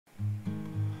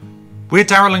We're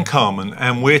Daryl and Carmen,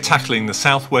 and we're tackling the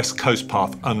Southwest Coast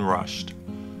Path unrushed.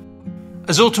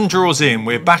 As autumn draws in,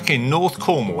 we're back in North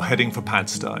Cornwall heading for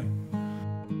Padstow.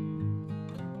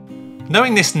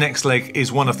 Knowing this next leg is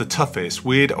one of the toughest,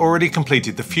 we'd already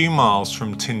completed the few miles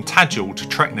from Tintagel to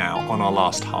Treknow on our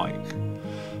last hike.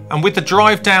 And with the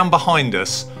drive down behind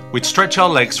us, we'd stretch our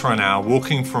legs for an hour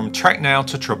walking from Treknow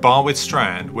to Trebarwith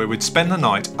Strand, where we'd spend the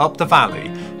night up the valley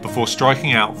before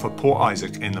striking out for Port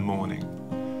Isaac in the morning.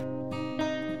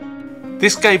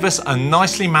 This gave us a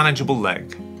nicely manageable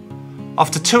leg.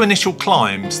 After 2 initial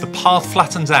climbs, the path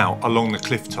flattens out along the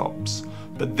cliff tops,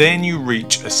 but then you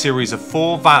reach a series of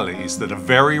 4 valleys that are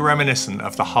very reminiscent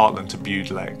of the Heartland to Bude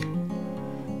leg.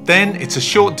 Then it's a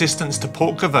short distance to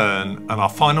Port Gaverne and our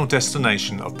final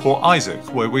destination of Port Isaac,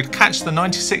 where we'd catch the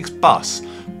 96 bus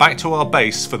back to our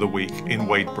base for the week in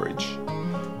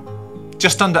Wadebridge.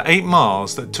 Just under 8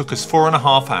 miles that took us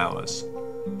 4.5 hours.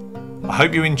 I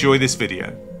hope you enjoy this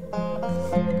video.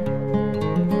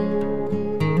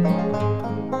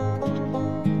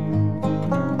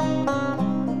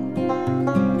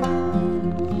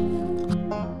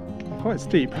 Quite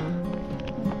steep.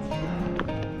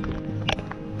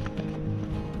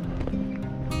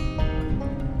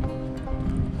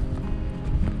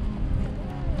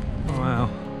 Wow.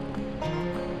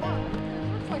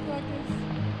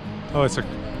 Oh, it's a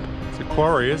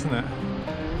quarry, isn't it?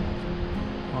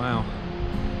 Wow.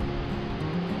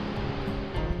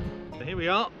 So here we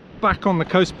are, back on the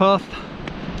coast path.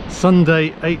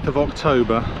 Sunday, 8th of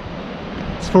October.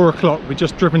 It's 4 o'clock. We've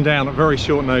just driven down at very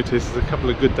short notice. There's a couple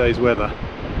of good days' weather,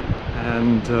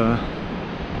 and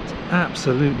it's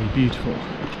absolutely beautiful.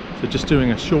 So just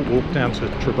doing a short walk down to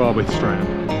Trebarwith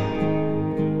Strand.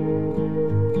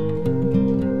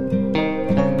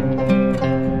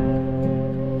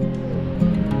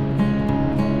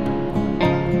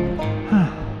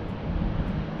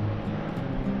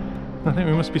 I think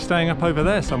we must be staying up over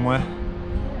there somewhere.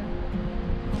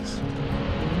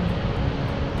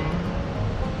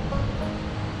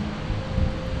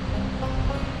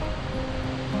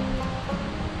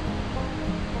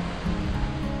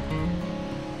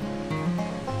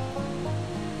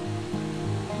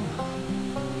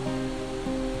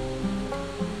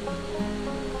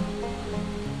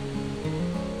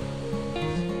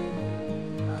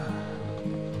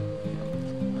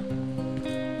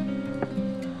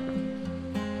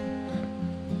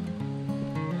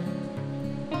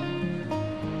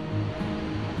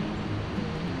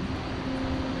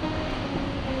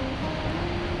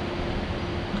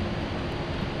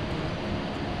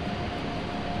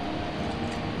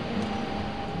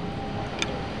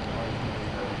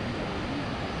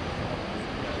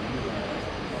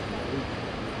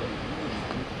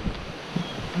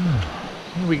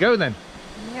 Here we go then.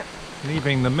 Yep.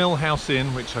 Leaving the Mill House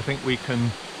Inn, which I think we can,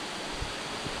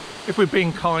 if we're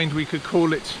being kind, we could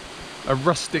call it a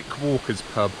rustic walker's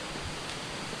pub.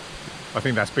 I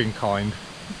think that's being kind.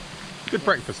 Good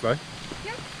breakfast though.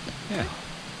 Yeah. Yeah.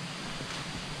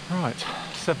 Right,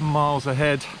 7 miles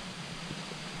ahead.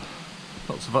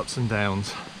 Lots of ups and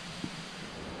downs.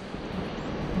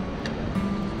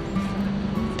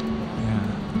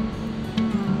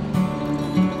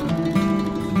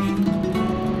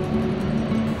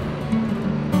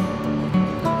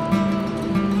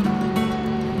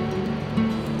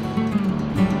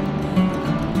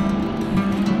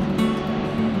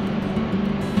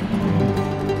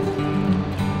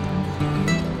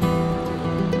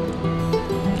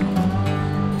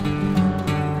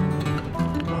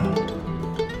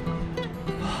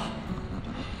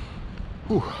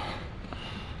 Ooh,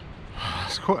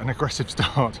 it's quite an aggressive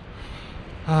start,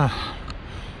 but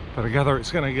I gather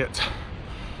it's going to get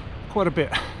quite a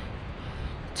bit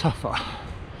tougher,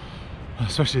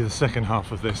 especially the second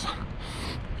half of this.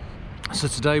 So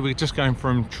today we're just going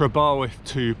from Trebarwith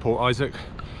to Port Isaac,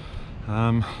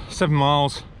 7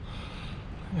 miles.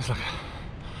 It's like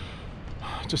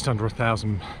just under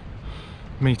 1,000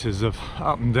 meters of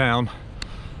up and down.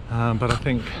 But I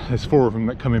think there's 4 of them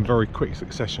that come in very quick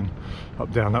succession.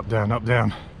 Up, down, up, down, up,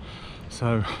 down.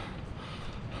 So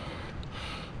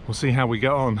we'll see how we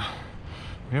get on.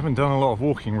 We haven't done a lot of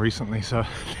walking recently, so I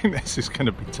think this is going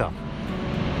to be tough.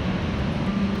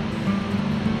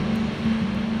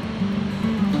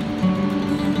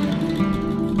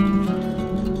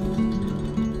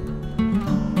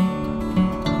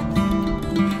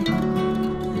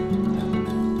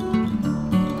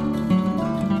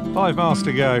 Five miles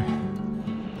to go.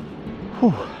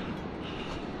 Whew.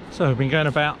 So we've been going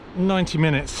about 90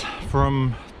 minutes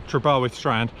from Trebarwith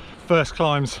Strand. First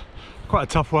climb's quite a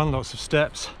tough one, lots of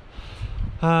steps.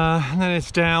 And then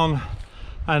it's down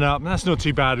and up. And that's not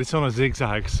too bad, it's on a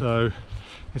zigzag, so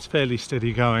it's fairly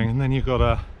steady going. And then you've got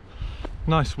a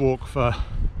nice walk for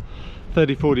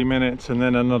 30-40 minutes and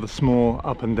then another small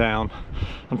up and down.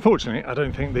 Unfortunately, I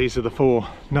don't think these are the 4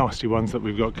 nasty ones that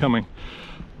we've got coming,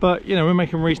 but you know, we're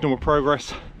making reasonable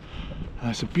progress.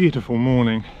 It's a beautiful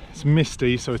morning. It's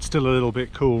misty, so it's still a little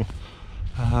bit cool,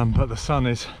 but the sun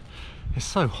is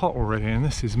so hot already, and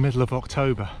this is middle of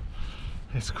October.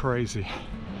 It's crazy.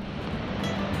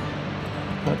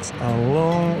 That's a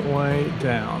long way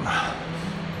down.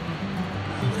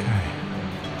 Okay,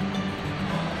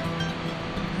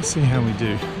 let's see how we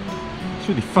do. It's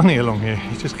really funny along here.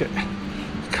 You just get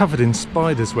covered in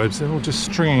spiders' webs. They're all just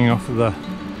stringing off of the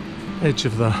edge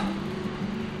of the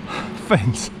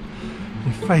fence.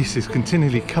 Your face is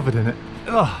continually covered in it.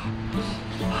 Ugh.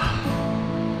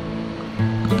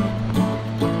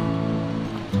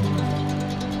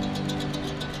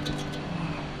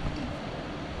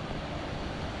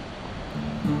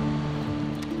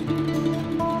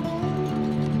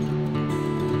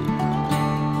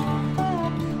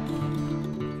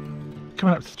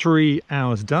 Coming up to 3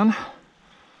 hours done.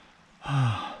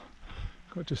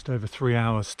 Got just over 3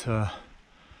 hours to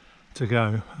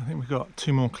go. I think we've got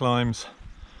 2 more climbs,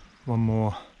 1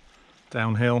 more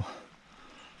downhill,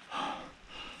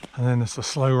 and then it's a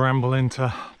slow ramble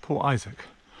into Port Isaac.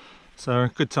 So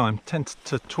good time, 10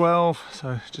 to 12,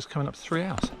 so just coming up to 3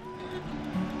 hours.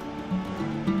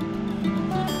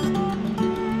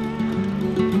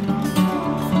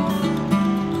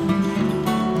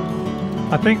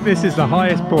 I think this is the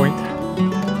highest point.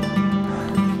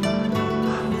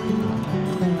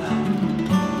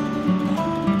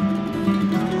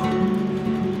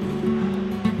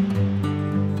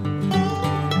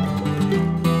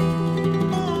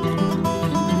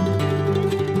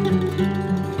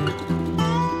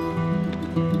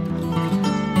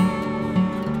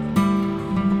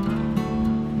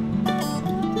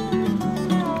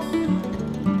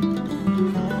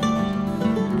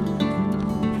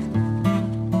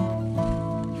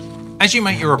 As you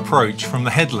make your approach from the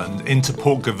headland into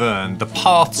Port Gaverne, the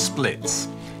path splits.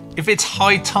 If it's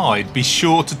high tide, be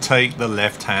sure to take the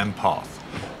left-hand path.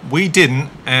 We didn't,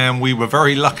 and we were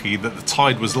very lucky that the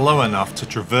tide was low enough to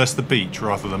traverse the beach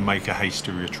rather than make a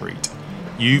hasty retreat.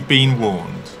 You've been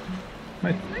warned.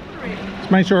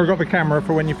 Just make sure I've got the camera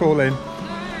for when you fall in.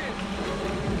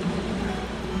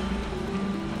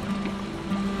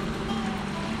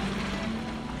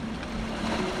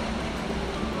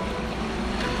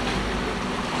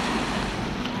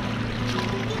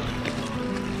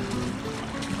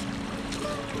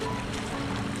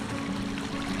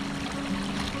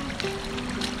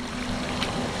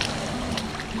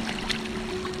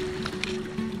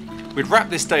 We'd wrap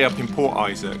this day up in Port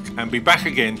Isaac and be back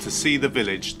again to see the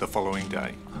village the following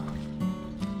day.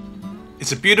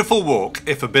 It's a beautiful walk,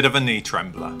 if a bit of a knee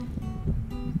trembler.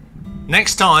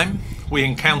 Next time, we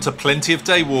encounter plenty of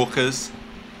day walkers,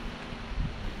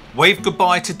 wave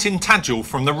goodbye to Tintagel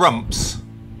from the Rumps,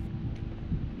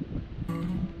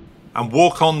 and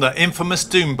walk on the infamous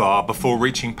Doom Bar before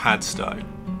reaching Padstow.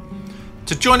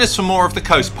 To join us for more of the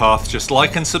Coast Path, just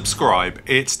like and subscribe,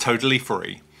 it's totally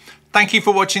free. Thank you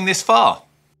for watching this far.